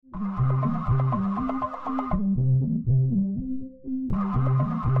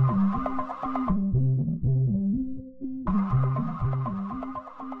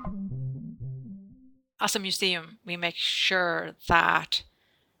as a museum, we make sure that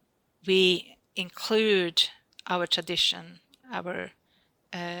we include our tradition, our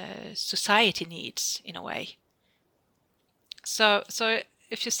society needs in a way. So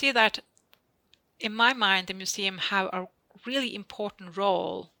if you see that, in my mind, the museum have a really important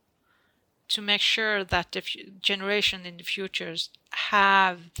role to make sure that the generation in the futures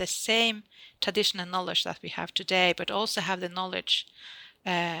have the same tradition and knowledge that we have today, but also have the knowledge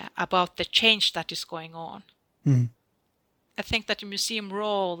about the change that is going on. I think that the museum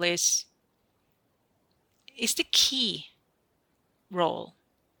role is the key role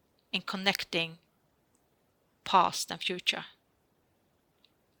in connecting past and future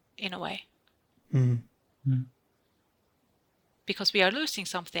in a way. Because we are losing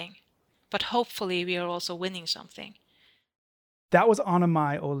something, but hopefully we are also winning something. That was Anne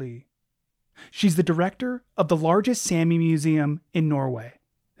May Olii. She's the director of the largest Sámi museum in Norway,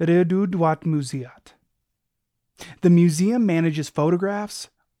 RiddoDuottarMuseat. The museum manages photographs,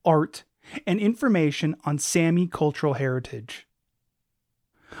 art, and information on Sámi cultural heritage.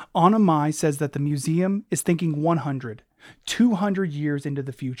 Anne May says that the museum is thinking 100, 200 years into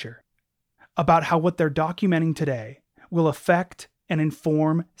the future about how what they're documenting today will affect and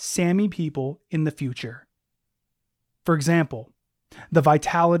inform Sámi people in the future. For example, the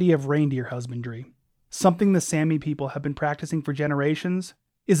vitality of reindeer husbandry, something the Sámi people have been practicing for generations,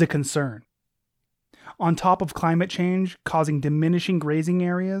 is a concern. On top of climate change causing diminishing grazing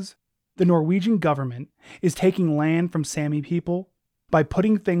areas, the Norwegian government is taking land from Sámi people by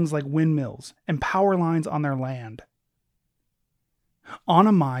putting things like windmills and power lines on their land.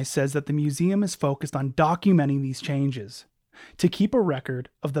 Anne May says that the museum is focused on documenting these changes to keep a record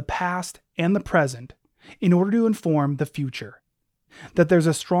of the past and the present in order to inform the future, that there's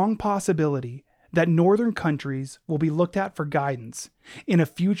a strong possibility that northern countries will be looked at for guidance in a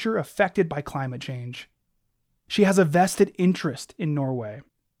future affected by climate change. She has a vested interest in Norway.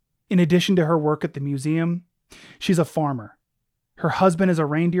 In addition to her work at the museum, she's a farmer. Her husband is a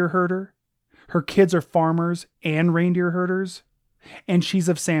reindeer herder. Her kids are farmers and reindeer herders. And she's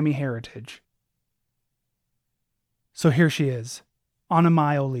of Sámi heritage. So here she is, Anne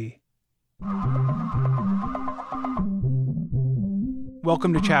May Olii.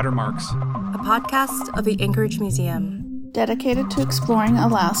 Welcome to Chattermarks, a podcast of the Anchorage Museum, dedicated to exploring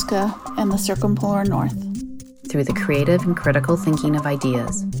Alaska and the circumpolar north through the creative and critical thinking of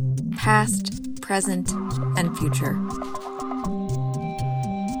ideas, past, present, and future.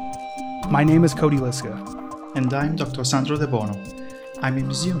 My name is Cody Liska. And I'm Dr. Sandro Debono. I'm a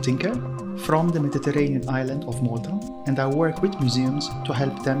museum thinker from the Mediterranean island of Malta, and I work with museums to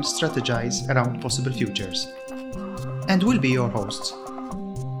help them strategize around possible futures. And we'll be your hosts.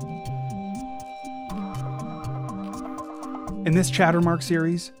 In this Chattermark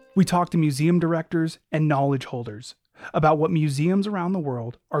series, we talk to museum directors and knowledge holders about what museums around the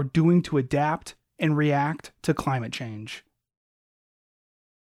world are doing to adapt and react to climate change.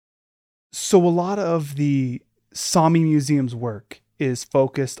 So a lot of the Sámi Museum's work is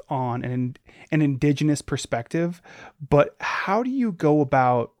focused on an indigenous perspective, but how do you go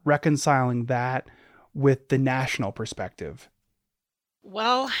about reconciling that with the national perspective?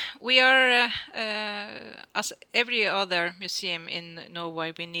 Well, we are, as every other museum in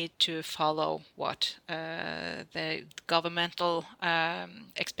Norway, we need to follow what the governmental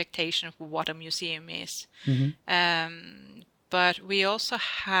expectation for what a museum is. But we also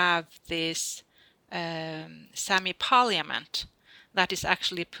have this Sámi parliament that is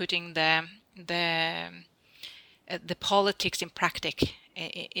actually putting the politics in practice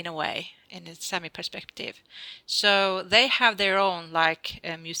in a way, in a Sámi perspective. So they have their own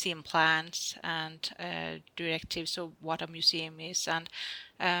museum plans and directives of what a museum is, and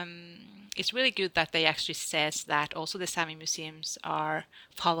it's really good that they actually says that also the Sámi museums are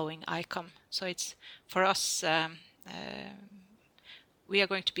following ICOM. So it's for us. We are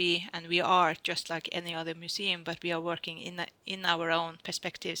going to be, and we are just like any other museum, but we are working in our own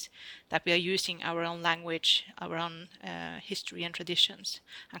perspectives, that we are using our own language, our own history and traditions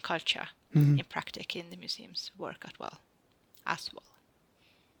and culture in practice in the museum's work as well.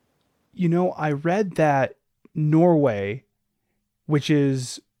 You know, I read that Norway, which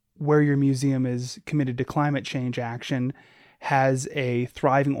is where your museum is committed to climate change action, has a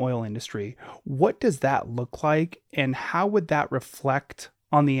thriving oil industry. What does that look like, and how would that reflect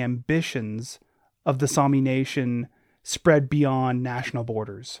on the ambitions of the Sámi nation spread beyond national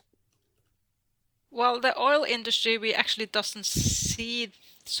borders? Well, the oil industry, we actually doesn't see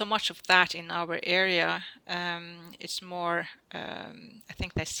so much of that in our area. It's more, I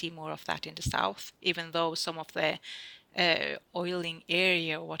think they see more of that in the south, even though some of the oiling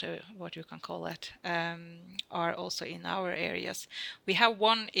area, what you can call it, are also in our areas. We have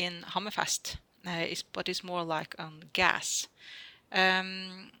one in Hammerfest, but it's more like on gas.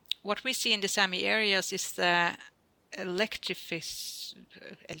 What we see in the Sámi areas is the electrification.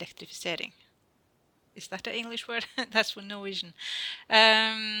 Is that the English word? That's for Norwegian.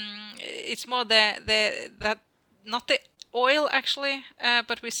 It's more that not the oil actually,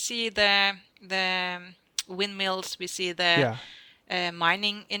 but we see the windmills, we see the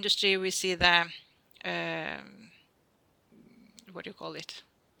mining industry, we see the what do you call it?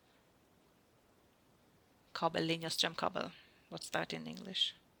 Linje strømkabel. What's that in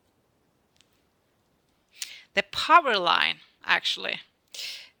English? The power line, actually,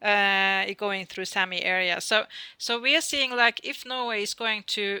 going through Sámi area. So we are seeing like if Norway is going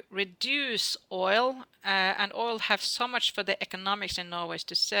to reduce oil, and oil have so much for the economics in Norway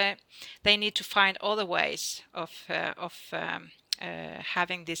to say, they need to find other ways of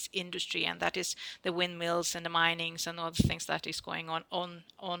having this industry, and that is the windmills and the minings and all the things that is going on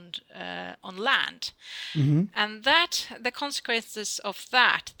land. Mm-hmm. And that the consequences of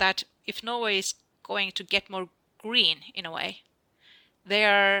that if Norway is going to get more green in a way, they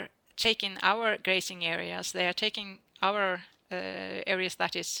are taking our grazing areas, they are taking our areas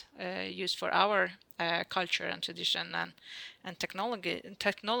that is used for our culture and tradition and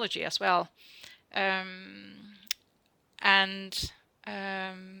technology as well.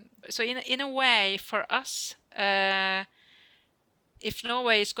 So in a way, for us, if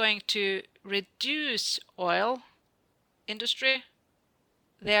Norway is going to reduce oil industry,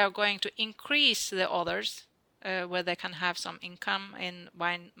 they are going to increase the others, where they can have some income in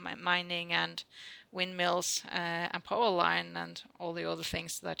mining and windmills and power line and all the other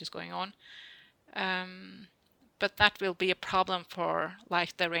things that is going on. But that will be a problem for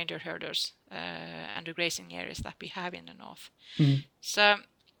like the reindeer herders and the grazing areas that we have in the north. Mm-hmm. So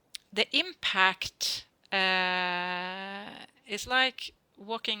the impact is like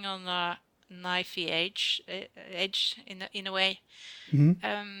walking on a knifey edge in a way,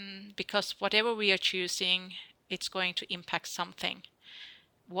 mm-hmm. Because whatever we are choosing, it's going to impact something.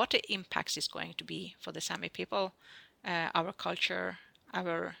 What the impacts is going to be for the Sámi people, our culture,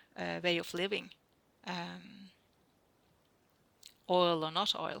 our way of living. Oil or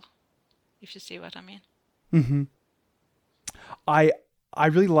not oil, if you see what I mean. Mm-hmm. I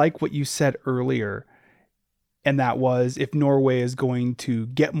really like what you said earlier, and that was if Norway is going to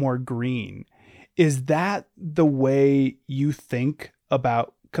get more green. Is that the way you think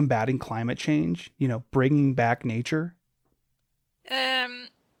about combating climate change? You know, bringing back nature?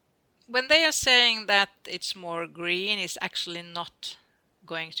 When they are saying that it's more green, it's actually not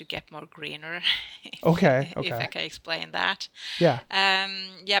going to get more greener. Okay. If I can explain that. Yeah.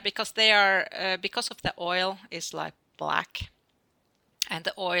 Because they are because of the oil is like black, and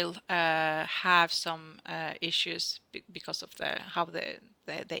the oil have some issues because of how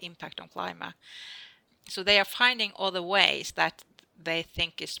the impact on climate. So they are finding other ways that they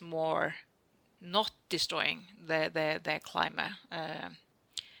think is more not destroying the climate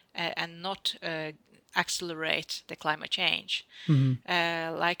and not accelerate the climate change,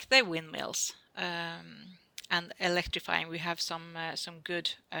 mm-hmm. Like the windmills and electrifying. We have some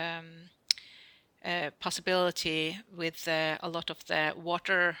good possibility with a lot of the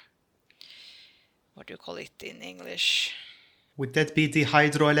water. What do you call it in English? Would that be the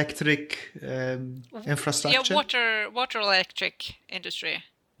hydroelectric infrastructure? Yeah, water electric industry.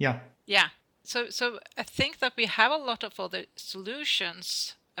 Yeah. So I think that we have a lot of other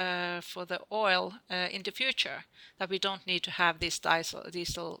solutions for the oil in the future, that we don't need to have these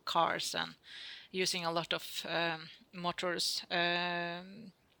diesel cars and using a lot of motors.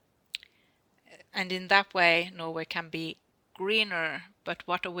 And in that way, Norway can be greener, but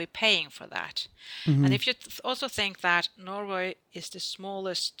what are we paying for that? Mm-hmm. And if you also think that Norway is the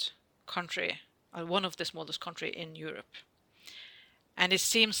smallest country, or one of the smallest countries in Europe, and it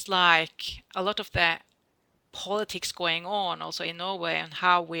seems like a lot of the politics going on also in Norway and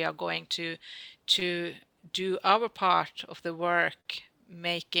how we are going to do our part of the work,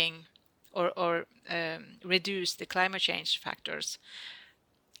 making or reduce the climate change factors.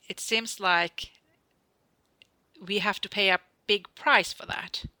 It seems like we have to pay a big price for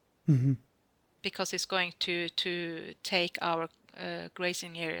that, mm-hmm. because it's going to take our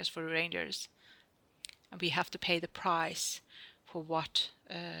grazing areas for reindeers, and we have to pay the price for what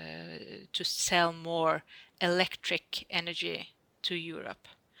to sell more electric energy to Europe.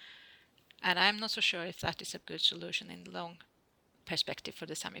 And I'm not so sure if that is a good solution in the long perspective for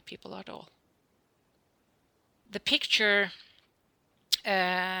the Sámi people at all. The picture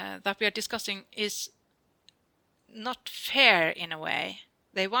that we are discussing is not fair in a way.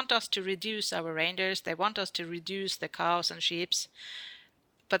 They want us to reduce our reindeers, they want us to reduce the cows and sheep,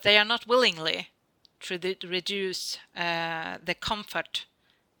 but they are not willingly to reduce the comfort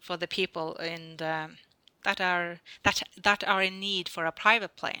for the people that are in need for a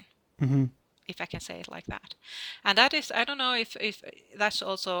private plane, if I can say it like that. And that is, I don't know if that's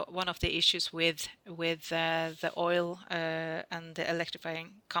also one of the issues with the oil and the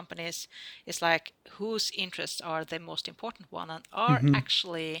electrifying companies, is like whose interests are the most important one, and are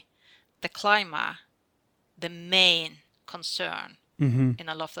actually the climate the main concern in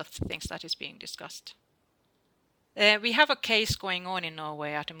a lot of things that is being discussed. We have a case going on in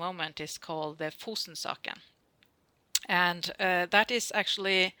Norway at the moment. It's called the Fosen-saken. And that is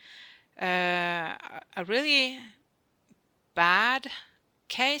actually a really bad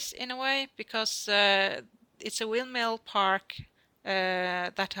case in a way, because it's a windmill park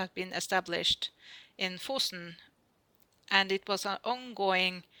that has been established in Fosen, and it was an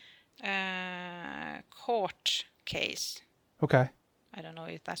ongoing court case. Okay. I don't know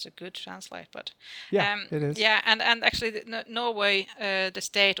if that's a good translate, but yeah, it is. Yeah, and actually, Norway, the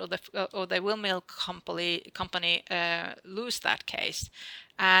state or the windmill company lose that case,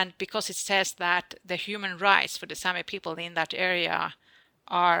 and because it says that the human rights for the Sami people in that area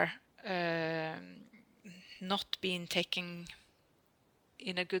are not being taken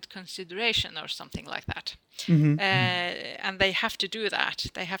in a good consideration or something like that. And they have to do that.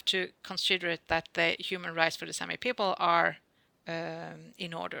 They have to consider it that the human rights for the Sami people are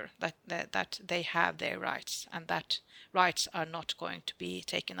in order, that they have their rights, and that rights are not going to be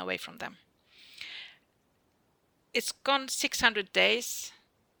taken away from them. It's gone 600 days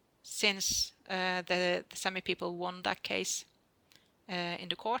since the Sami people won that case in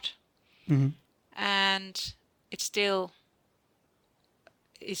the court, and it still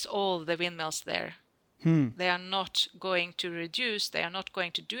is all the windmills there. They are not going to reduce. They are not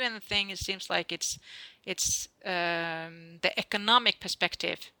going to do anything. It seems like it's the economic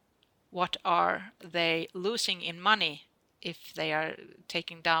perspective. What are they losing in money if they are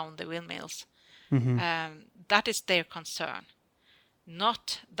taking down the windmills? That is their concern,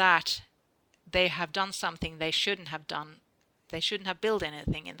 not that they have done something they shouldn't have done. They shouldn't have built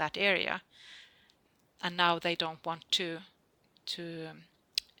anything in that area, and now they don't want to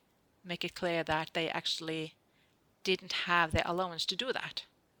make it clear that they actually didn't have the allowance to do that.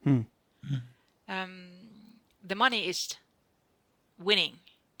 The money is winning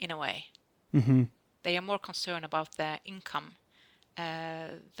in a way. They are more concerned about their income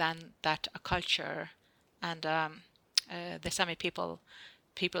than that a culture and the Sami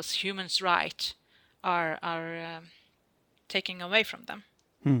people's human rights are taken away from them.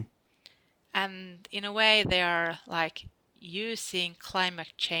 And in a way, they are like using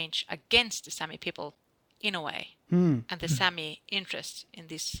climate change against the Sami people in a way, and the Sami interest in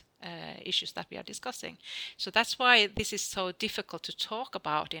these issues that we are discussing. So that's why this is so difficult to talk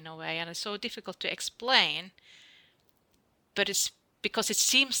about in a way, and it's so difficult to explain. But it's because it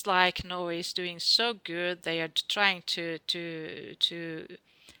seems like Norway is doing so good. They are trying to do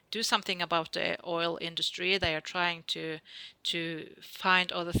something about the oil industry. They are trying to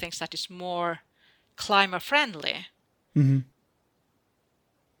find other things that is more climate friendly.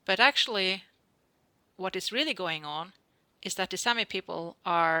 But actually, what is really going on is that the Sami people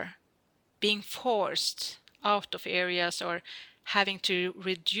are being forced out of areas or having to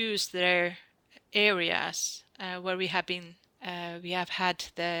reduce their areas where we have had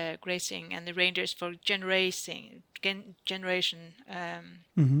the grazing and the reindeers for generation,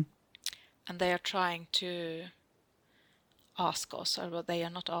 and they are trying to ask us, or they are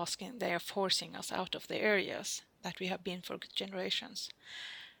not asking, they are forcing us out of the areas that we have been for generations.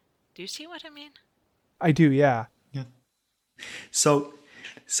 Do you see what I mean? I do, yeah. Yeah. So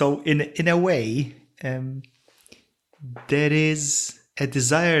in a way, there is a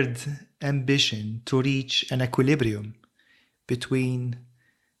desired ambition to reach an equilibrium between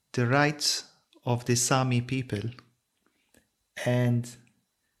the rights of the Sami people and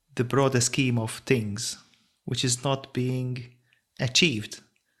the broader scheme of things, which is not being achieved.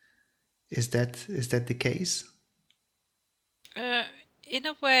 Is that the case? In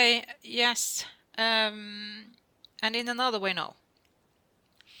a way, yes, and in another way, no.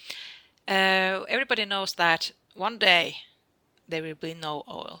 Everybody knows that one day there will be no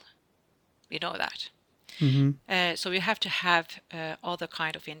oil. We know that. So we have to have other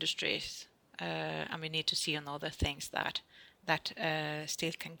kind of industries, and we need to see on other things that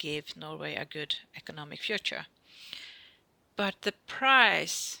still can give Norway a good economic future. But the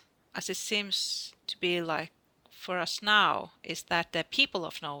price, as it seems to be like for us now, is that the people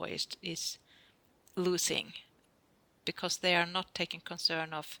of Norway is losing because they are not taking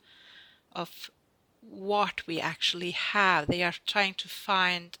concern of what we actually have. They are trying to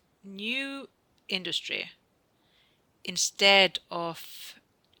find new industry instead of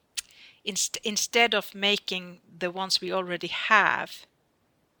making the ones we already have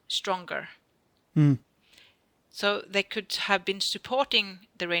stronger. So they could have been supporting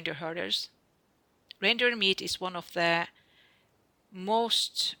the reindeer herders. Reindeer meat is one of the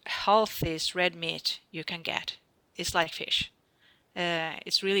most healthiest red meat you can get. It's like fish.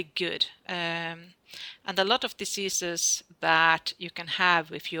 It's really good. And a lot of diseases that you can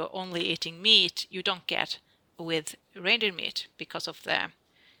have if you're only eating meat, you don't get with reindeer meat because of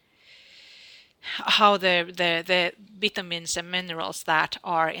how the vitamins and minerals that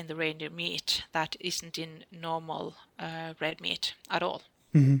are in the reindeer meat that isn't in normal red meat at all.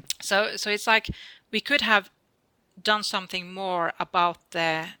 So it's like we could have done something more about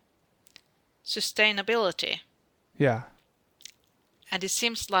the sustainability. Yeah. And it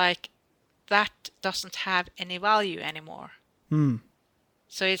seems like that doesn't have any value anymore.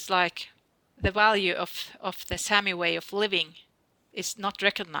 So it's like the value of the Sámi way of living is not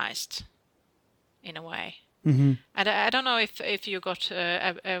recognized in a way. And I don't know if you got,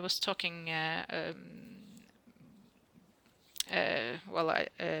 I was talking,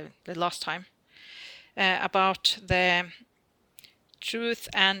 the last time, about the Truth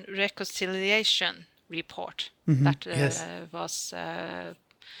and Reconciliation report that was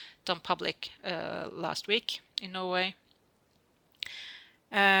done public last week in Norway.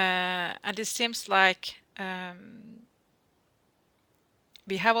 And it seems like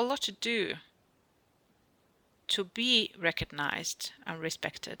we have a lot to do to be recognized and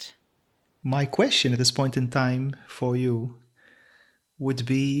respected. My question at this point in time for you would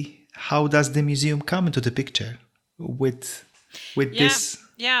be, how does the museum come into the picture with this,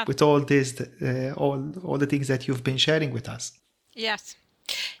 with all this, all the things that you've been sharing with us? Yes.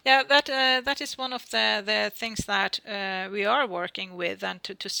 Yeah, that is one of the things that we are working with, and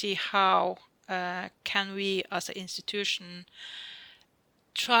to see how can we as an institution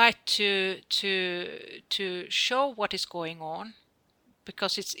try to show what is going on,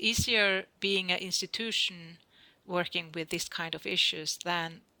 because it's easier being an institution working with this kind of issues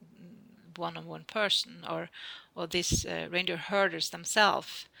than one person or these reindeer herders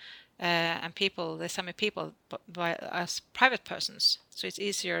themselves and people, the Sámi people, by as private persons. So it's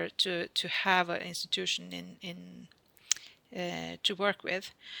easier to have an institution in to work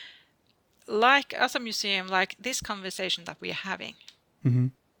with. Like as a museum, like this conversation that we are having,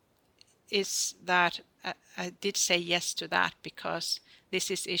 is that I did say yes to that because this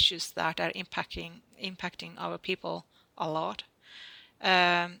is issues that are impacting our people a lot.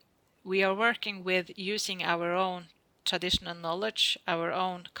 We are working with using our own traditional knowledge, our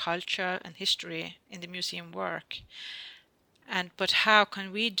own culture and history in the museum work. But how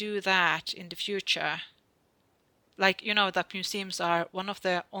can we do that in the future? Like, that museums are one of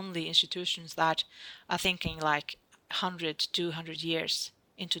the only institutions that are thinking like 100, 200 years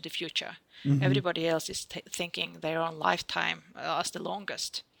into the future. Everybody else is thinking their own lifetime as the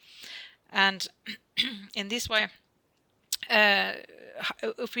longest. And in this way,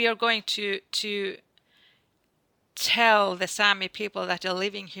 if we are going to tell the Sámi people that are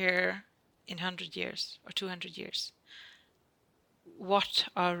living here in 100 years or 200 years, what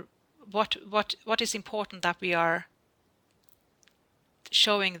is important that we are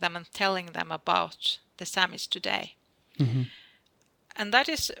showing them and telling them about the Sámis today. And that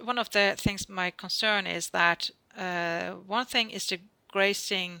is one of the things. My concern is that one thing is the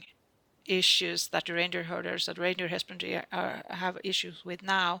grazing issues that the reindeer herders and reindeer husbandry have issues with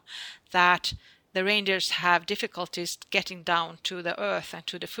now, that the reindeers have difficulties getting down to the earth and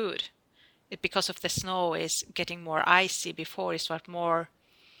to the food. Because of the snow is getting more icy. Before it was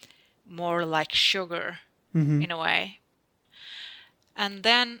more like sugar in a way. And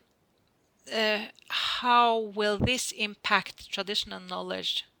then how will this impact traditional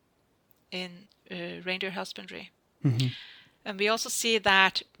knowledge in reindeer husbandry? And we also see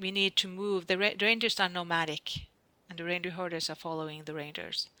that we need to move. The reindeers are nomadic, and the reindeer herders are following the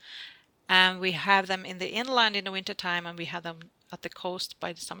reindeers. And we have them in the inland in the wintertime, and we have them at the coast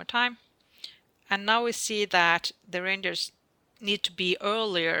by the summertime. And now we see that the reindeers need to be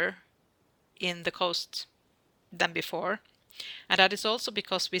earlier in the coast than before. And that is also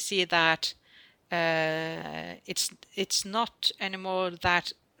because we see that it's not anymore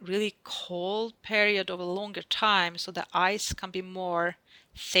that really cold period of a longer time, so the ice can be more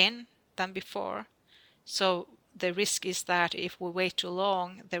thin than before. So the risk is that if we wait too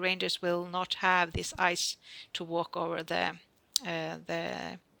long, the reindeers will not have this ice to walk over the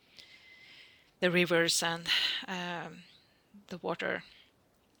the rivers and the water.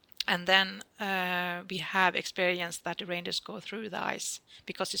 And then we have experienced that the reindeers go through the ice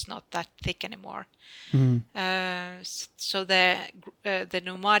because it's not that thick anymore. So the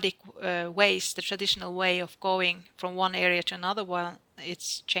nomadic ways, the traditional way of going from one area to another one,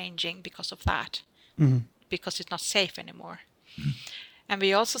 it's changing because of that, because it's not safe anymore. And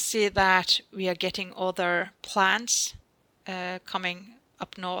we also see that we are getting other plants coming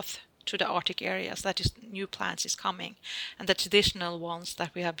up north to the Arctic areas. That is, new plants is coming, and the traditional ones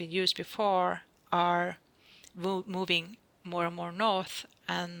that we have been used before are moving more and more north.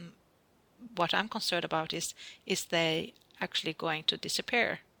 And what I'm concerned about is they actually going to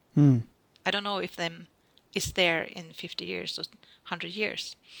disappear. I don't know if them is there in 50 years or 100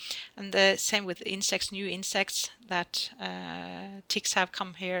 years. And the same with insects, new insects that ticks have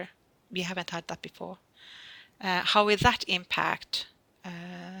come here. We haven't had that before. How will that impact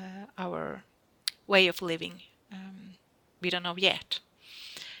our way of living? We don't know yet.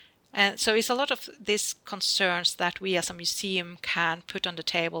 And so it's a lot of these concerns that we as a museum can put on the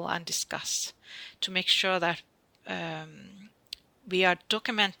table and discuss to make sure that we are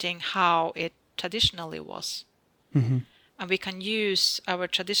documenting how it traditionally was. And we can use our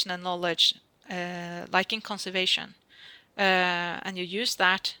traditional knowledge, like in conservation, and you use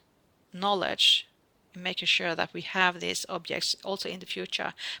that knowledge in making sure that we have these objects also in the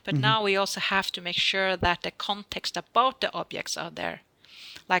future. But now we also have to make sure that the context about the objects are there.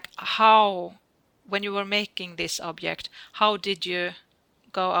 Like how, when you were making this object, how did you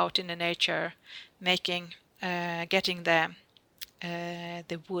go out in the nature, making, getting the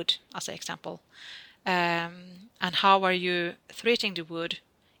wood as an example, and how are you treating the wood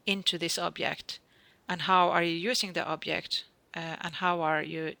into this object, and how are you using the object, and how are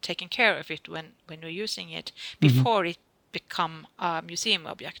you taking care of it when you're using it before it become a museum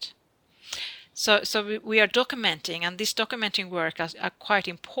object. So we are documenting, and this documenting work are quite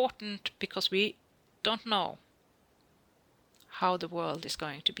important because we don't know how the world is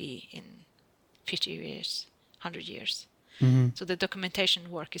going to be in 50 years, 100 years. So the documentation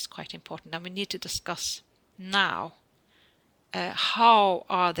work is quite important, and we need to discuss now how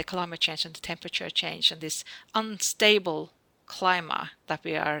are the climate change and the temperature change and this unstable climate that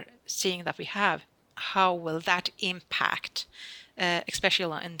we are seeing that we have, how will that impact,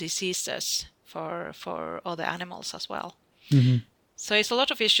 especially on diseases for other animals as well. So it's a lot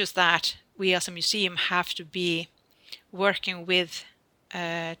of issues that we as a museum have to be working with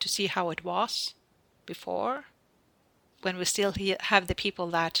to see how it was before, when we still have the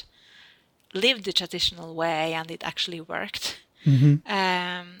people that lived the traditional way and it actually worked,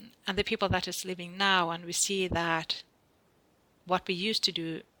 and the people that is living now, and we see that what we used to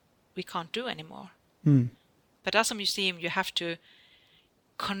do we can't do anymore. But as a museum you have to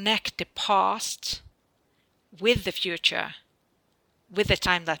connect the past with the future, with the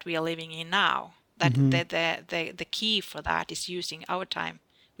time that we are living in now. That the key for that is using our time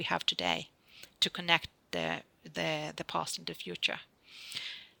we have today to connect the past and the future.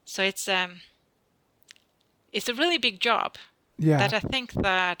 So it's a really big job. That I think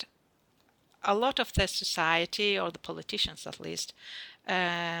that a lot of the society, or the politicians at least,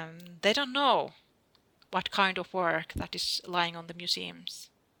 they don't know what kind of work that is lying on the museums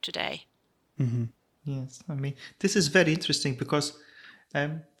today. Yes, I mean, this is very interesting because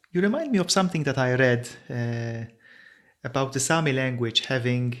you remind me of something that I read about the Sami language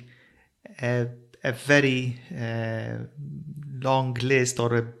having a very long list,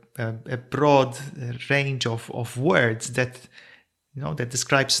 or a broad range of words that that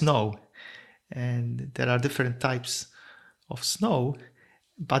describe snow. And there are different types of snow,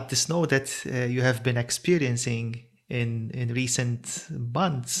 but the snow that you have been experiencing in recent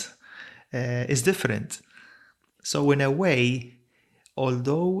months is different. So in a way,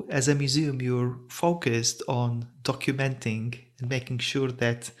 although as a museum you're focused on documenting and making sure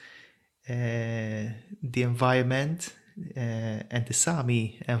that the environment and the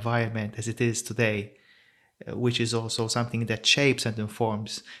Sami environment as it is today, which is also something that shapes and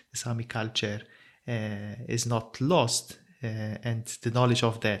informs the Sami culture, is not lost, and the knowledge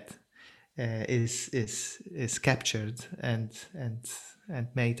of that is captured and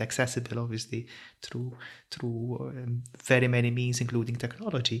made accessible, obviously through very many means, including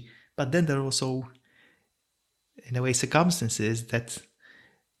technology. But then there are also, in a way, circumstances that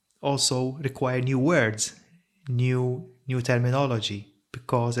also require new words, new terminology,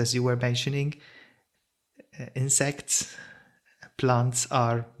 because as you were mentioning, insects, plants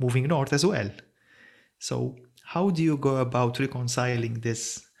are moving north as well. So how do you go about reconciling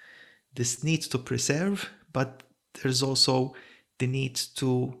this need to preserve, but there's also the need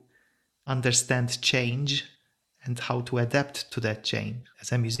to understand change and how to adapt to that change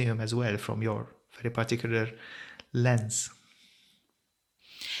as a museum as well, from your very particular lens.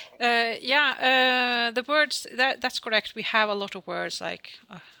 The words, that's correct. We have a lot of words, like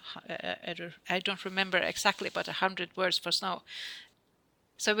I don't remember exactly, but 100 words for snow.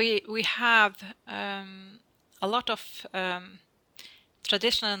 So we have a lot of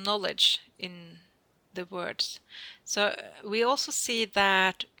traditional knowledge in the words. So we also see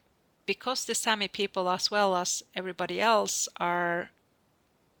that because the Sami people, as well as everybody else, are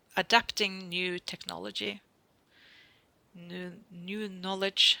adapting new technology, new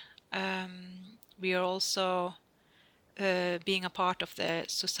knowledge, we are also being a part of the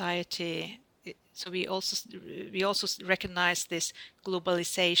society. So we also recognize this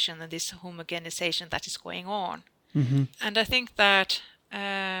globalization and this homogenization that is going on. Mm-hmm. And I think that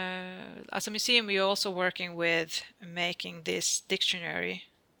as a museum, we are also working with making this dictionary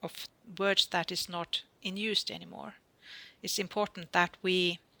of words that is not in use anymore. It's important that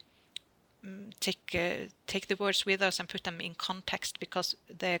we take the words with us and put them in context, because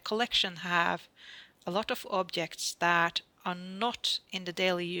the collection have a lot of objects that are not in the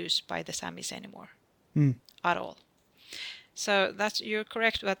daily use by the Samis anymore at all. So you're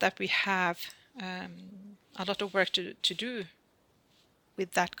correct about that. We have a lot of work to do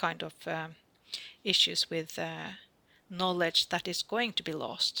with that kind of issues with knowledge that is going to be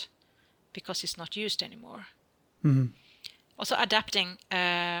lost because it's not used anymore. Mm-hmm. Also adapting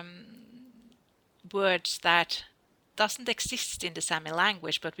words that doesn't exist in the Sami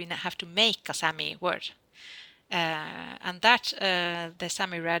language, but we have to make a Sami word. And that the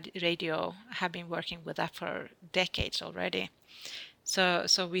Sami radio have been working with that for decades already.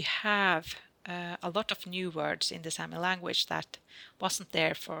 So we have a lot of new words in the Sami language that wasn't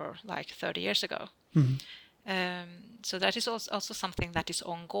there for like 30 years ago. Mm-hmm. So that is also something that is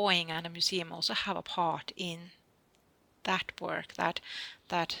ongoing, and a museum also have a part in that work, that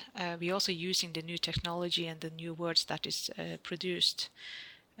we also using the new technology and the new words that is produced.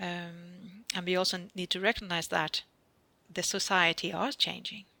 And we also need to recognize that the society are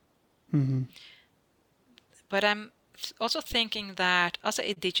changing. Mm-hmm. But I'm also thinking that as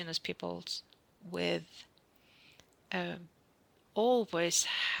indigenous peoples with always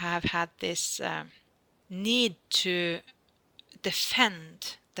have had this need to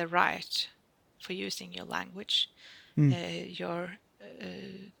defend the right for using your language, your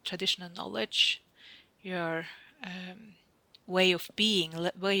traditional knowledge, your way of being,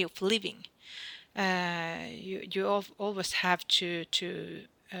 way of living. You always have to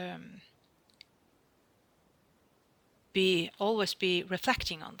always be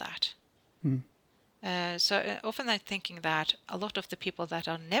reflecting on that. So often I'm thinking that a lot of the people that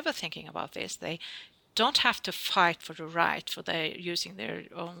are never thinking about this, they don't have to fight for the right for using their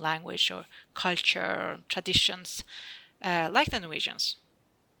own language or culture or traditions like the Norwegians.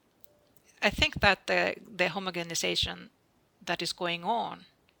 I think that the homogenization that is going on,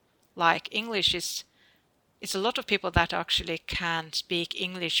 like English it's a lot of people that actually can speak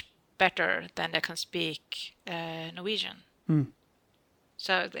English better than they can speak Norwegian.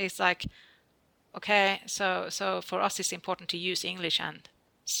 So it's like, okay, so for us it's important to use English and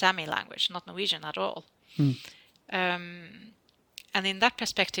Sami language, not Norwegian at all. And in that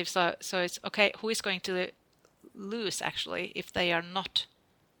perspective, so it's okay, who is going to lose actually if they are not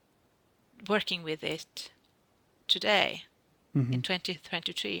working with it today in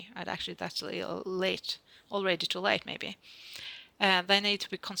 2023? And actually that's a little late, already too late maybe. They need to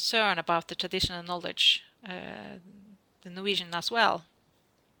be concerned about the traditional knowledge, the Norwegian as well.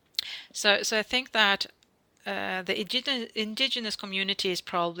 So I think that the indigenous communities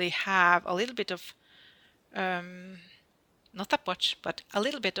probably have a little bit of, not that much, but a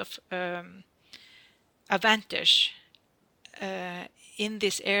little bit of advantage in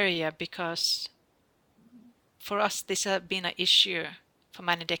this area, because for us this has been an issue for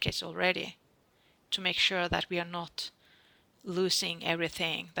many decades already, to make sure that we are not losing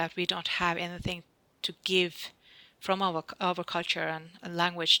everything, that we don't have anything to give from our culture and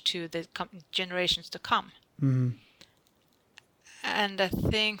language to the generations to come. And I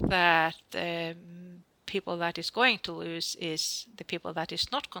think that the people that is going to lose is the people that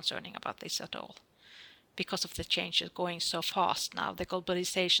is not concerning about this at all, because of the changes going so fast now. The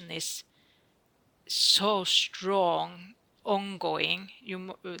globalization is so strong, ongoing.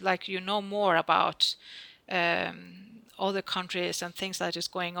 You know more about other countries and things that is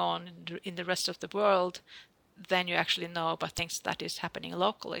going on in the rest of the world than you actually know about things that is happening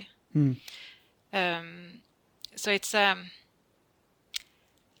locally. So it's I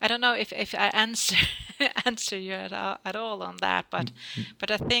don't know if I answer answer you at all on that, but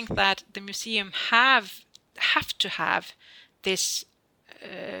I think that the museum have to have this.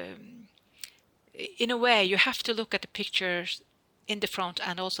 In a way, you have to look at the pictures in the front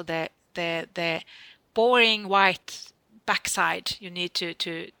and also the boring white backside. You need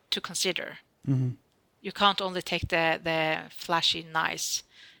to consider. You can't only take the flashy, nice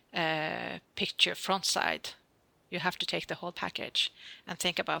picture front side. You have to take the whole package and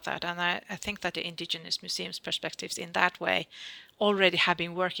think about that. And I think that the Indigenous Museums perspectives in that way already have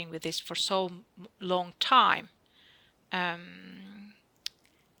been working with this for so long time.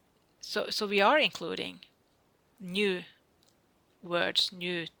 So we are including new words,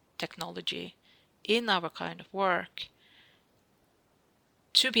 new technology in our kind of work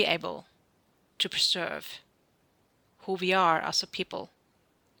to be able to preserve who we are as a people,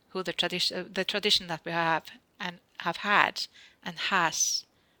 who the tradition that we have and have had and has,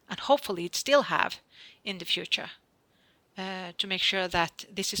 and hopefully it still have in the future, to make sure that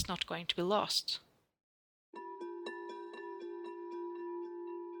this is not going to be lost.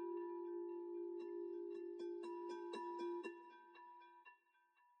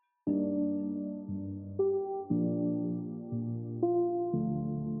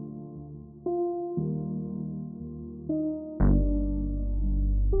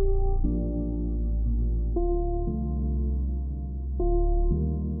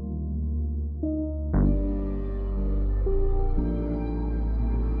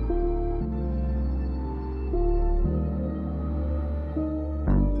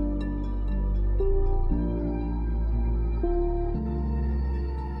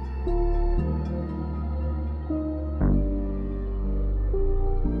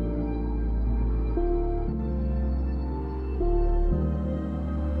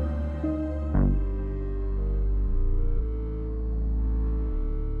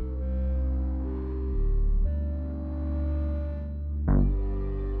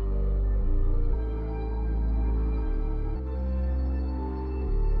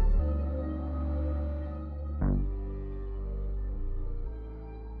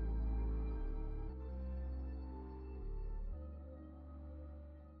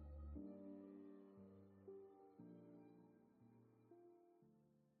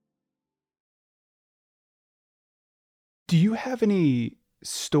 Do you have any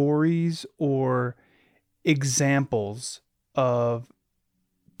stories or examples of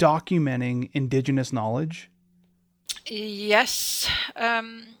documenting Indigenous knowledge? Yes.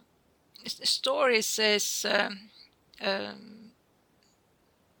 Stories is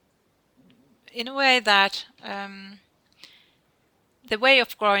in a way that the way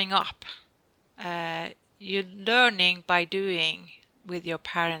of growing up, you're learning by doing with your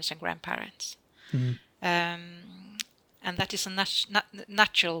parents and grandparents. And that is a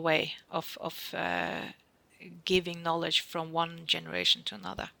natural way of giving knowledge from one generation to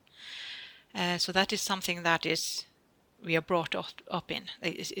another. So that is something that we are brought up in.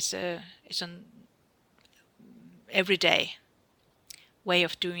 It's an everyday way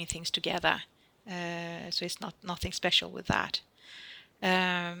of doing things together. So it's nothing special with that.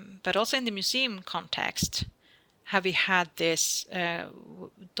 But also in the museum context, have we had this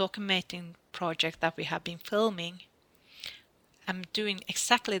documenting project that we have been filming. I'm doing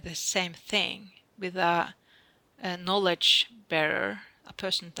exactly the same thing with a knowledge bearer, a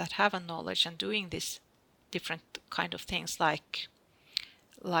person that have a knowledge and doing this different kind of things like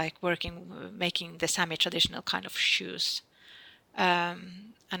making the Sami traditional kind of shoes.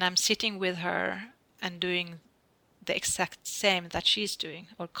 And I'm sitting with her and doing the exact same that she's doing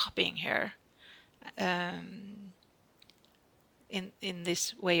or copying her in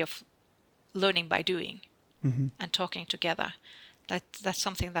this way of learning by doing. And talking together. That's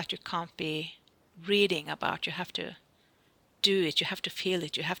something that you can't be reading about. You have to do it. You have to feel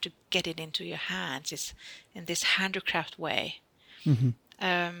it. You have to get it into your hands. It's in this handicraft way.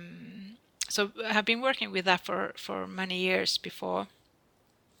 So I have been working with that for many years before,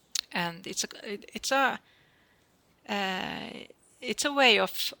 and it's a way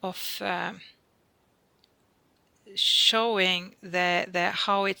of showing the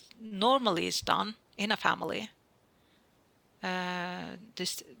how it normally is done in a family,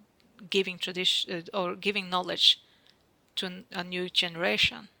 this giving tradition or giving knowledge to a new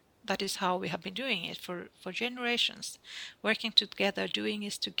generation. That is how we have been doing it for generations, working together, doing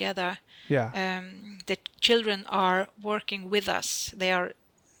it together. Yeah. The children are working with us. They are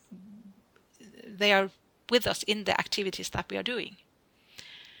with us in the activities that we are doing.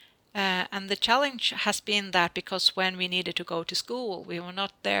 And the challenge has been that because when we needed to go to school, we were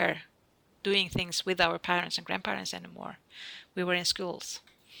not there doing things with our parents and grandparents anymore. We were in schools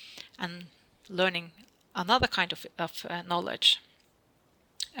and learning another kind of knowledge.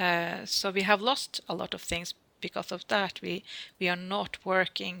 So we have lost a lot of things because of that. We are not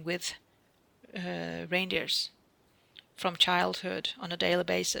working with reindeers from childhood on a daily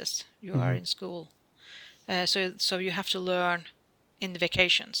basis. You are in school. So you have to learn in the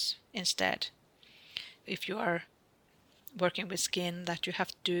vacations instead. If you are working with skin, that you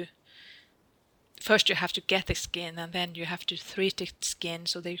have to first you have to get the skin, and then you have to treat the skin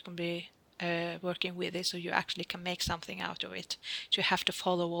so that you can be working with it, so you actually can make something out of it. So you have to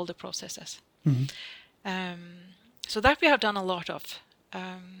follow all the processes. So that we have done a lot of.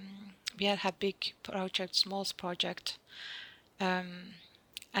 We have had big projects, small projects,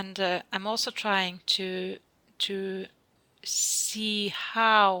 and I'm also trying to see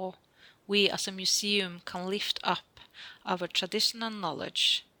how we as a museum can lift up our traditional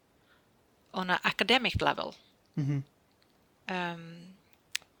knowledge on an academic level.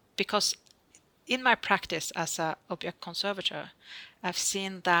 Because in my practice as an object conservator, I've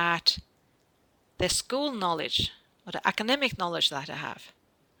seen that the school knowledge or the academic knowledge that I have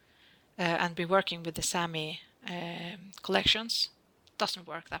and be working with the Sámi collections doesn't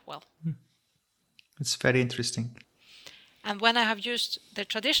work that well. It's very interesting. And when I have used the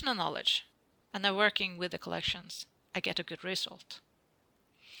traditional knowledge and I'm working with the collections, I get a good result.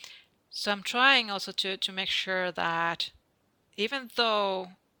 So I'm trying also to make sure that even though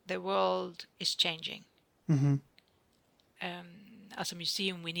the world is changing, as a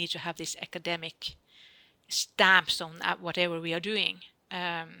museum we need to have this academic stamps on whatever we are doing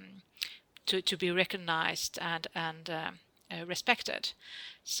to be recognized and respected.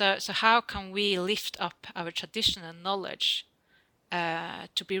 So how can we lift up our traditional knowledge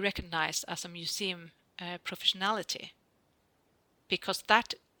to be recognized as a museum professionality? Because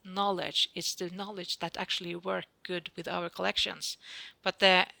that knowledge is the knowledge that actually work good with our collections, but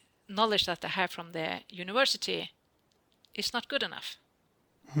the knowledge that I have from the university is not good enough.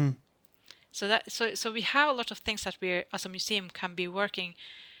 So we have a lot of things that we as a museum can be working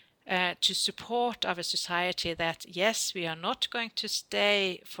to support our society, that yes, we are not going to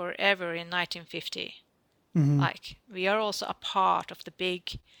stay forever in 1950. Like, we are also a part of the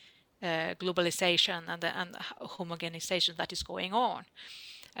big globalization and homogenization that is going on.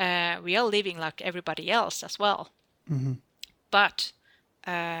 We are living like everybody else as well. But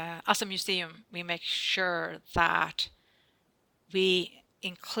as a museum, we make sure that we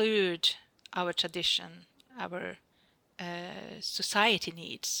include our tradition, our society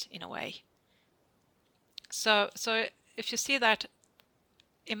needs in a way. So if you see that,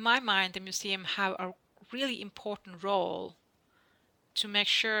 in my mind, the museum have a really important role to make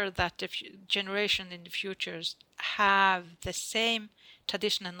sure that the generation in the futures have the same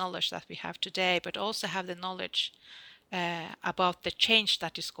traditional knowledge that we have today, but also have the knowledge about the change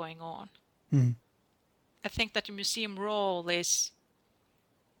that is going on. I think that the museum role is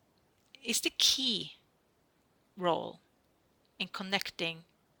the key role in connecting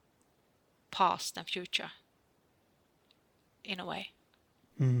past and future in a way.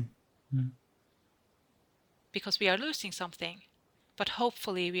 Because we are losing something, but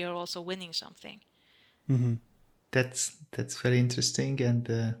hopefully we are also winning something. That's very interesting,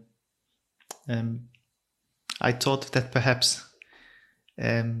 and I thought that perhaps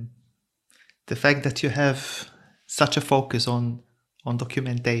the fact that you have such a focus on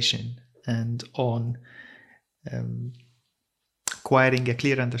documentation and on acquiring a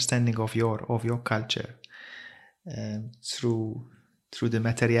clear understanding of your culture through the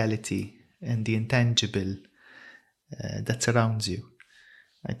materiality and the intangible that surrounds you.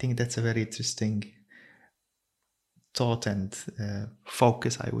 I think that's a very interesting thought and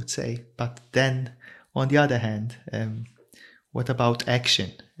focus, I would say. But then, on the other hand, what about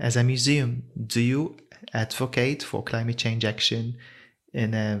action? As a museum, do you advocate for climate change action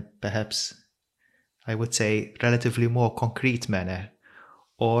in a, perhaps, I would say, relatively more concrete manner?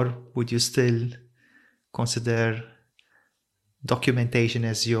 Or would you still consider documentation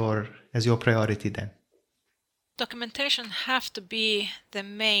as your priority then? Documentation have to be the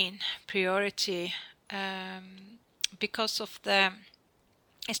main priority because of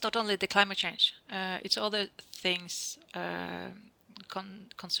it's not only the climate change, it's other things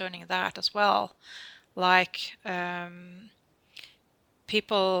concerning that as well. Like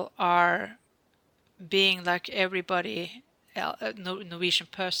people are being like everybody Norwegian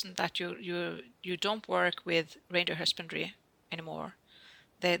person, that you don't work with reindeer husbandry anymore.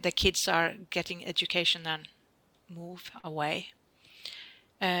 The kids are getting education and move away.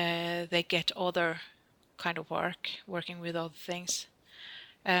 They get other kind of working with other things.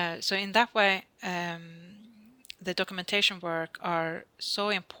 So in that way, the documentation work are so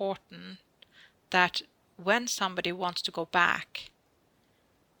important that when somebody wants to go back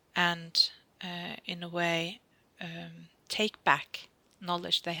and in a way take back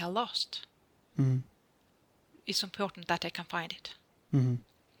knowledge they have lost, it's important that they can find it.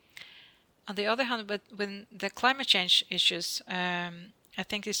 On the other hand, but when the climate change issues, I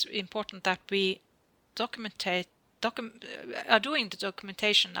think it's important that we are doing the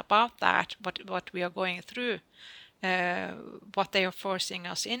documentation about that, what we are going through, what they are forcing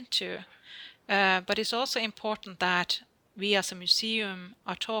us into. But it's also important that we as a museum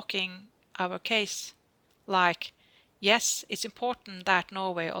are talking our case. Like, yes, it's important that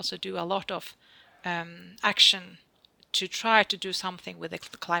Norway also do a lot of action to try to do something with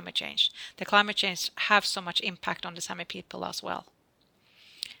the climate change. The climate change have so much impact on the Sami people as well.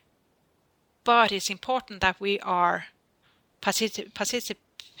 But it's important that we are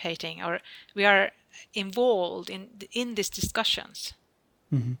participating, or we are involved in these discussions.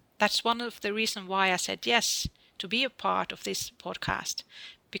 That's one of the reasons why I said yes to be a part of this podcast,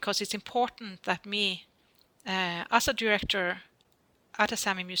 because it's important that me, as a director at a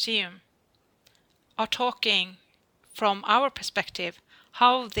Sámi Museum, are talking from our perspective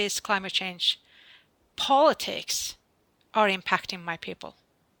how this climate change politics are impacting my people.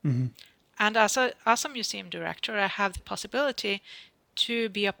 And as a museum director, I have the possibility to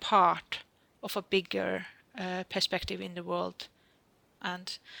be a part of a bigger perspective in the world,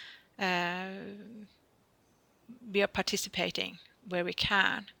 and we are participating where we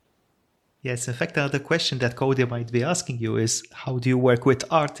can. Yes, in fact, another question that Cody might be asking you is, how do you work with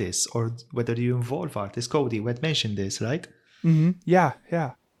artists, or whether you involve artists? Cody, we had mentioned this, right? Yeah.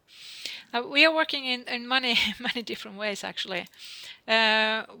 We are working in many different ways, actually.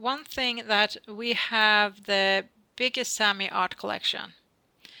 One thing that we have the biggest Sami art collection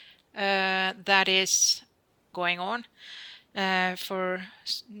that is going on for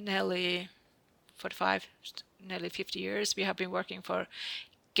nearly 45, nearly 50 years. We have been working for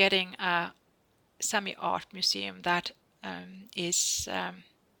getting a Sami art museum that is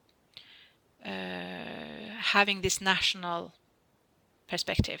having this national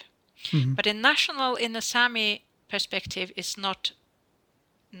perspective. But in the Sami perspective is not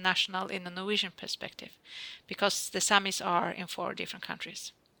national in the Norwegian perspective, because the Samis are in 4 different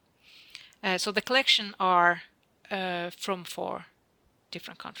countries. So the collection are from 4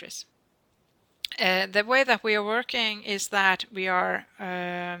 different countries. The way that we are working is that we are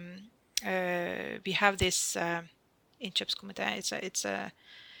we have this inköpskommitté.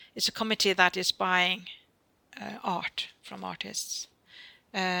 It's a committee that is buying art from artists,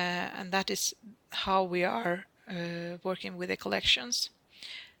 and that is how we are working with the collections.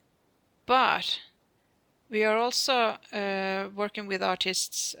 But we are also working with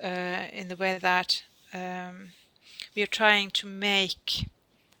artists in the way that we are trying to make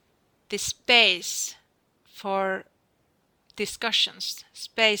this space for discussions,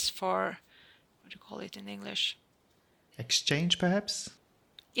 space for, what do you call it in English? Exchange, perhaps?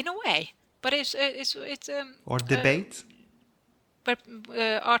 In a way, but it's or debate? But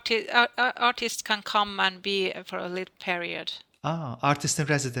artists can come and be for a little period. Artist in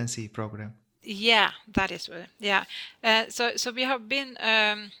residency program. Yeah, that is so we have been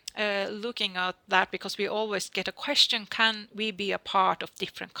looking at that, because we always get a question: can we be a part of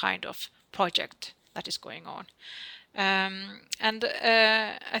different kind of project that is going on? And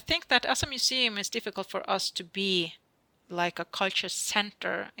I think that as a museum, it's difficult for us to be like a culture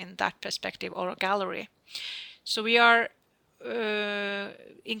center in that perspective, or a gallery. So we are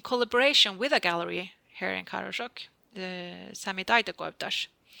in collaboration with a gallery here in Karasjok, Sami Daidekoivtas.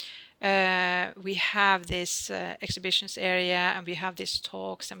 We have this exhibitions area, and we have these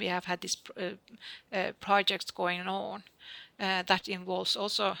talks, and we have had these projects going on that involves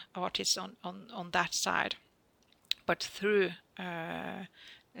also artists on that side, but through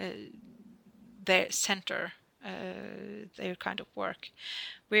their center, their kind of work.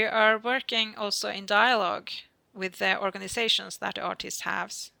 We are working also in dialogue with the organizations that artists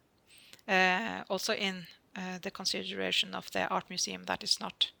have, also in the consideration of the art museum that is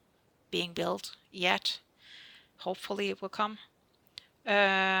not being built yet. Hopefully it will come.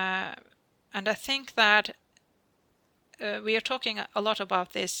 And I think that we are talking a lot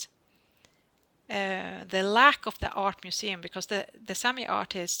about this, the lack of the art museum, because the Sami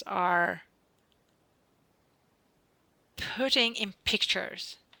artists are putting in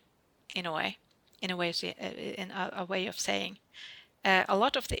pictures, in a way of saying a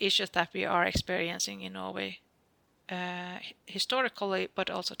lot of the issues that we are experiencing in Norway, historically, but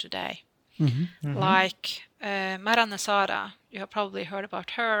also today. Like Marianne Sara, you have probably heard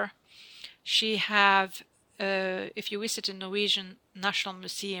about her. She have, if you visit the Norwegian National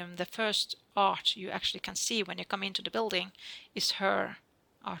Museum, the first art you actually can see when you come into the building is her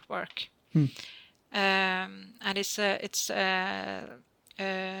artwork. And it's a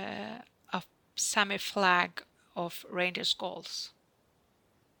Sami flag of reindeer skulls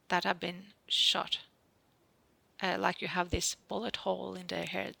that have been shot. Like you have this bullet hole in their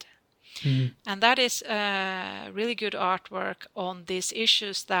head. And that is really good artwork on these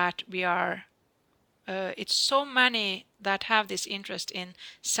issues that we are, it's so many that have this interest in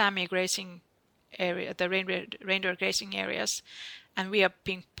Sami grazing area, the reindeer grazing areas, and we are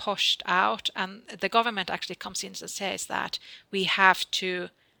being pushed out, and the government actually comes in and says that we have to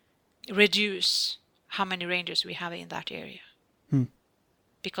reduce how many reindeers we have in that area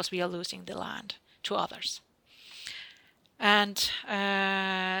because we are losing the land to others. And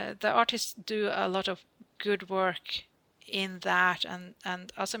the artists do a lot of good work in that, and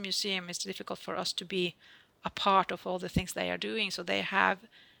as a museum it's difficult for us to be a part of all the things they are doing. So they have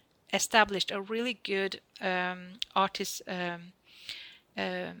established a really good artist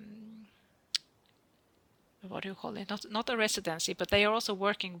what do you call it? Not a residency, but they are also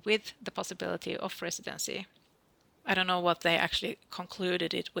working with the possibility of residency. I don't know what they actually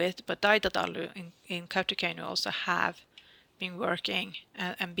concluded it with, but RiddoDuottarMuseat in Kautokeino also have been working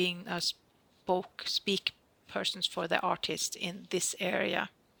and being a speak persons for the artists in this area.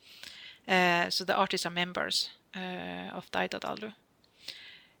 So the artists are members of RiddoDuottarMuseat.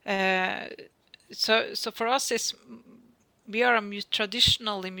 So for us, we are a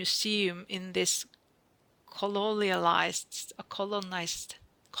traditionally museum in this colonized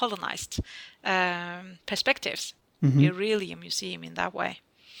perspectives. We're really a museum in that way.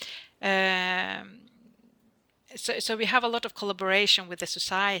 So we have a lot of collaboration with the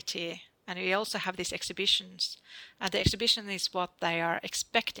society, and we also have these exhibitions. And the exhibition is what they are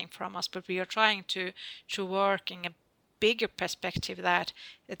expecting from us, but we are trying to work in a bigger perspective that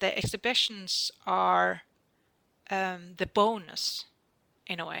the exhibitions are the bonus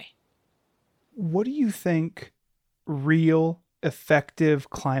in a way. What do you think real, effective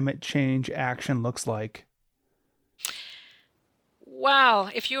climate change action looks like? Well,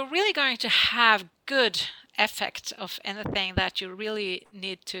 if you're really going to have good effect of anything, that you really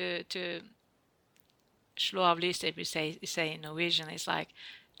need to slå av lyset, we say in Norwegian, is like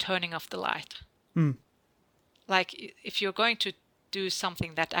turning off the light. Like if you're going to do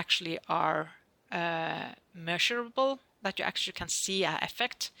something that actually are measurable, that you actually can see an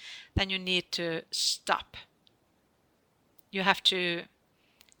effect, then you need to stop. You have to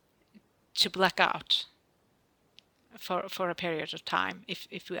black out for a period of time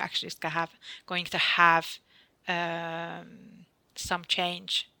if we actually going to have some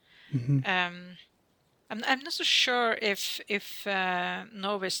change. I'm not so sure if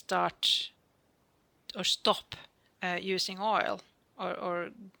Norway stop using oil or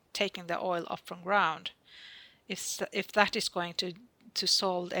taking the oil up from ground. If that is going to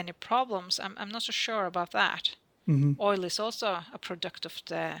solve any problems, I'm not so sure about that. Oil is also a product of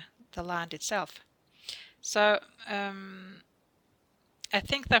the land itself. So I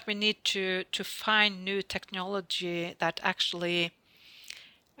think that we need to find new technology that actually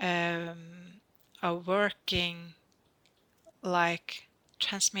are working, like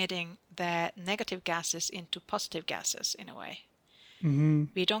transmitting the negative gases into positive gases in a way.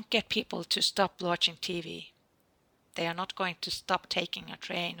 We don't get people to stop watching TV. They are not going to stop taking a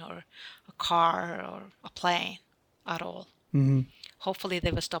train or a car or a plane at all. Hopefully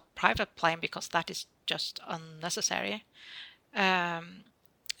they will stop private plane because that is just unnecessary.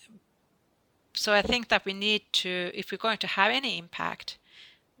 So I think that we need to, if we're going to have any impact,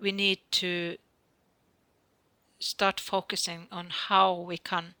 we need to start focusing on how we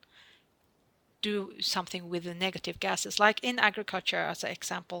can do something with the negative gases, like in agriculture as an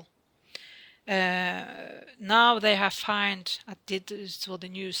example. Now they have found, I saw the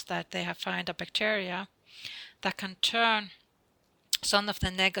news that they have found a bacteria that can turn some of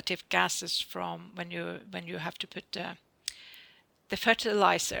the negative gases from when you have to put the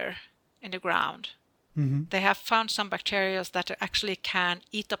fertilizer in the ground. They have found some bacteria that actually can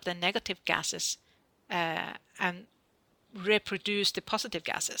eat up the negative gases and reproduce the positive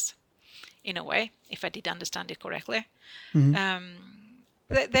gases in a way, if I did understand it correctly.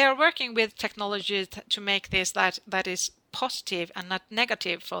 They are working with technology to make this that is positive and not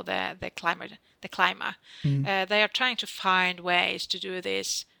negative for the climate. They are trying to find ways to do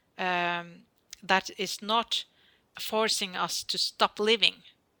this that is not forcing us to stop living.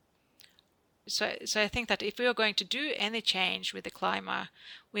 So I think that if we are going to do any change with the climate,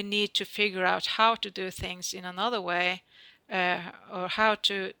 we need to figure out how to do things in another way, or how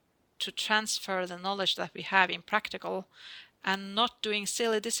to transfer the knowledge that we have in practical and not doing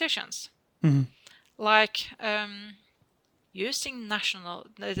silly decisions. Mhm. Like using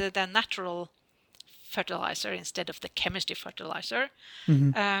the natural fertilizer instead of the chemistry fertilizer,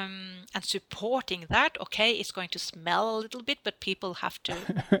 Mhm. and supporting that. Okay, it's going to smell a little bit, but people have to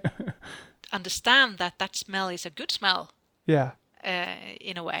understand that that smell is a good smell Yeah.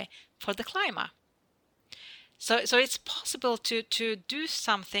 in a way for the climate. So it's possible to do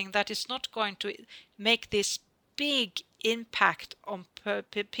something that is not going to make this big impact on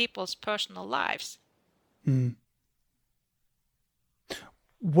people's personal lives. Mm.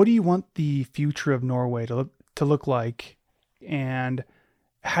 What do you want the future of Norway to look like, and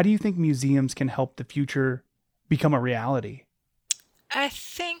how do you think museums can help the future become a reality? I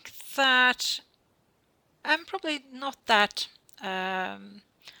think that I'm probably not that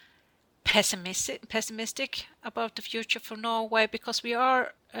pessimistic about the future for Norway, because we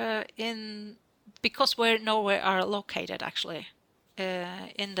are because where Norway are located actually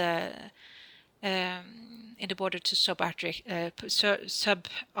in the border to subarctic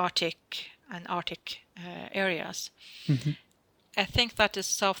and Arctic areas. Mhm. I think that the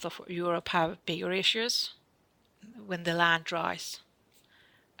south of Europe have bigger issues when the land dries.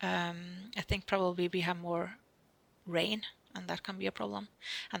 I think probably we have more rain, and that can be a problem,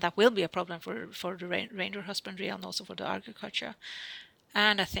 and that will be a problem for the reindeer husbandry and also for the agriculture.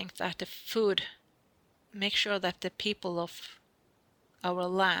 And I think that the food, make sure that the people of our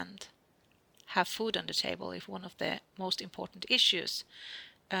land have food on the table is one of the most important issues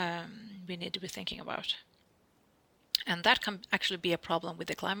we need to be thinking about. And that can actually be a problem with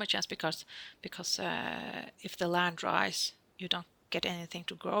the climate change, because if the land dries, you don't get anything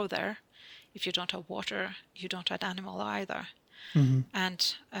to grow there. If you don't have water, you don't have animal either. Mhm.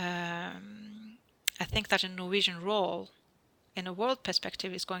 And I think that a Norwegian role in a world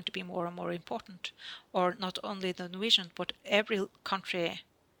perspective is going to be more and more important, or not only the Norwegian, but every country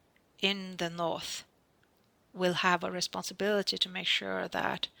in the north will have a responsibility to make sure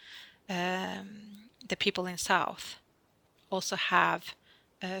that the people in south also have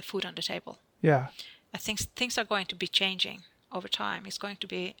food on the table. Yeah. I think things are going to be changing over time. It's going to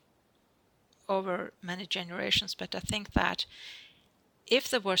be over many generations, but I think that if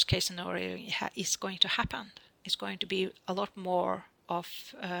the worst case scenario is going to happen, it's going to be a lot more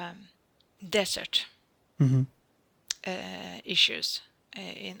of desert Mhm. issues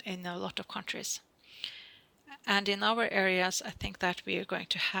in a lot of countries. And in our areas, I think that we are going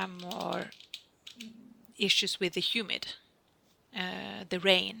to have more issues with the humid, the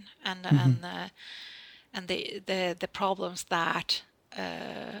rain, and the problems that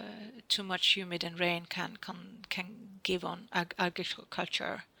too much humid and rain can give on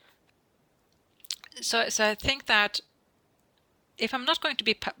agriculture. So I think that if I'm not going to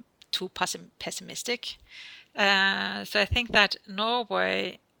be too pessimistic, so I think that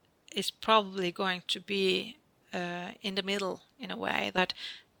Norway is probably going to be in the middle, in a way that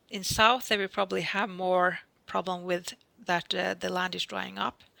in south they will probably have more problem with that the land is drying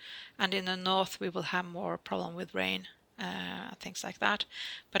up, and in the north we will have more problem with rain, things like that.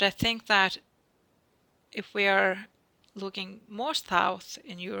 But I think that if we are looking more south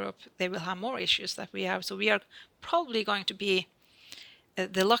in Europe, they will have more issues that we have. So we are probably going to be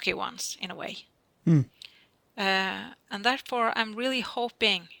the lucky ones in a way. Mm. And therefore I'm really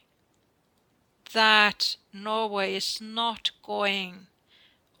hoping that Norway is not going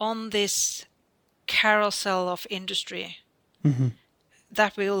on this carousel of industry Mhm.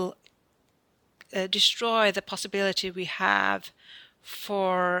 that will destroy the possibility we have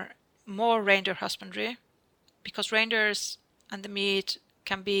for more reindeer husbandry, because reindeers and the meat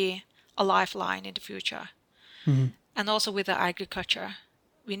can be a lifeline in the future. Mhm. And also with the agriculture,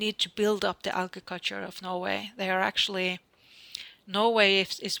 we need to build up the agriculture of Norway. They are actually, Norway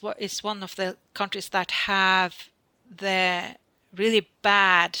is one of the countries that have the really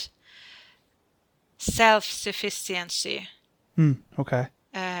bad self-sufficiency Okay.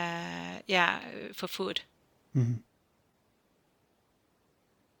 for food. Mhm.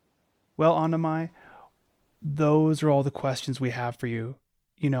 Well, Anne May, those are all the questions we have for you.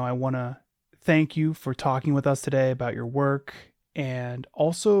 I want to thank you for talking with us today about your work, and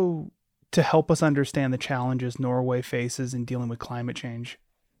also to help us understand the challenges Norway faces in dealing with climate change.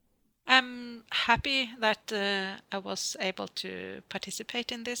 I'm happy that I was able to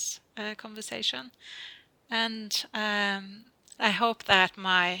participate in this conversation, and I hope that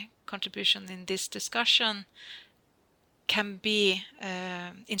my contribution in this discussion can be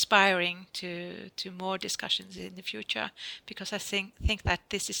inspiring to more discussions in the future, because I think that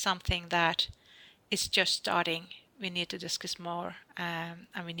this is something that is just starting. We need to discuss more, and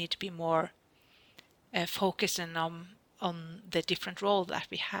we need to be more focusing on the different role that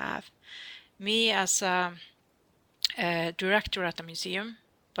we have. Me as a director at the museum,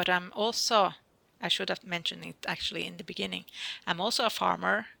 but I'm also, I should have mentioned it actually in the beginning, I'm also a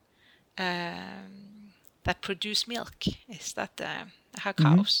farmer that produce milk. Is that how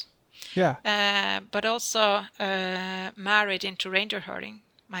cows? Yeah. But also married into reindeer herding.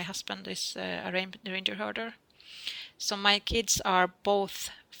 My husband is a reindeer herder. So my kids are both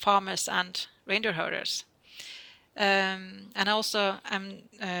farmers and reindeer herders. And also I'm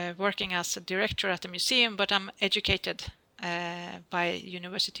working as a director at the museum, but I'm educated by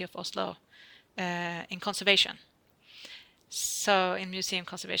University of Oslo in conservation. So in museum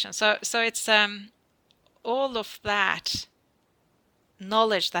conservation. So it's all of that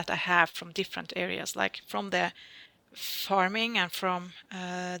knowledge that I have from different areas, like from the farming and from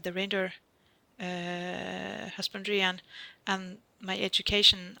the reindeer husbandry and my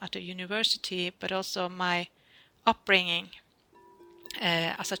education at the university, but also my upbringing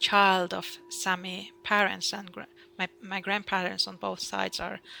as a child of Sami parents, and my grandparents on both sides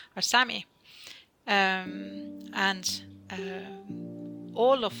are Sami, and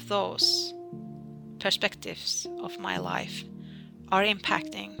all of those perspectives of my life are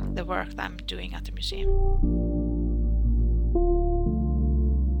impacting the work that I'm doing at the museum.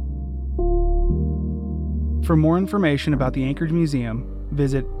 For more information about the Anchorage Museum,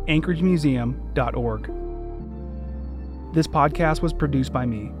 visit anchoragemuseum.org. This podcast was produced by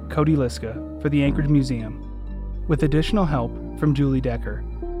me, Cody Liska, for the Anchorage Museum, with additional help from Julie Decker.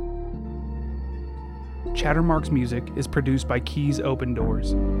 Chattermark's music is produced by Keys Open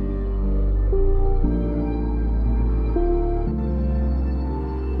Doors.